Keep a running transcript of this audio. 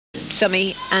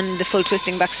somersault and the full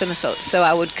twisting back somersault, so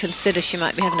I would consider she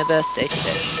might be having a birthday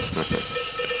today.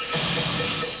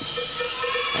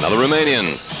 Another Romanian.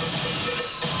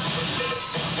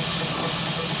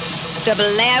 Double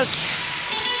layout.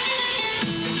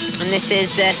 And this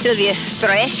is Silvia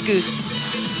Stroescu,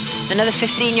 another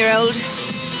 15-year-old,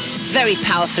 very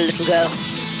powerful little girl.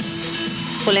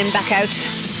 Full in, back out.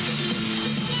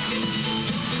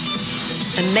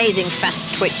 Amazing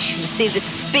fast twitch. You see the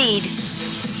speed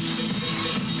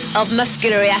of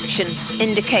muscular reaction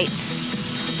indicates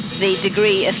the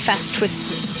degree of fast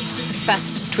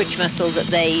twitch muscle that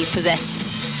they possess.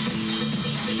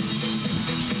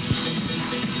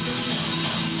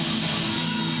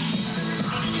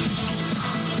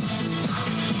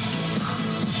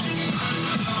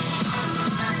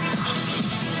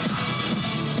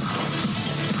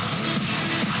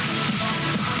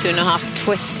 Two and a half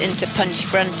twist into punch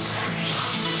front.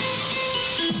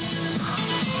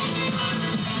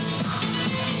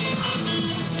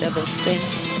 Double spin.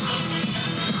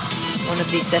 One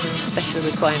of these 7 special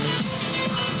requirements.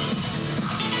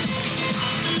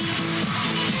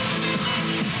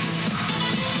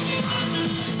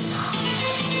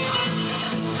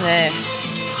 There.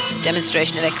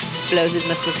 Demonstration of explosive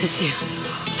muscle tissue.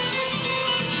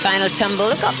 Final tumble.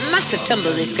 They've got massive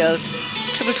tumble, these girls.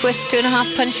 Triple twist,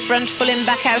 2.5 punch front, full in,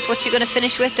 back out. What you going to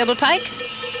finish with? Double pike?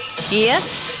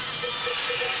 Yes.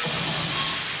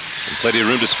 Plenty of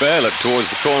room to spare. Look towards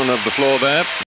the corner of the floor there.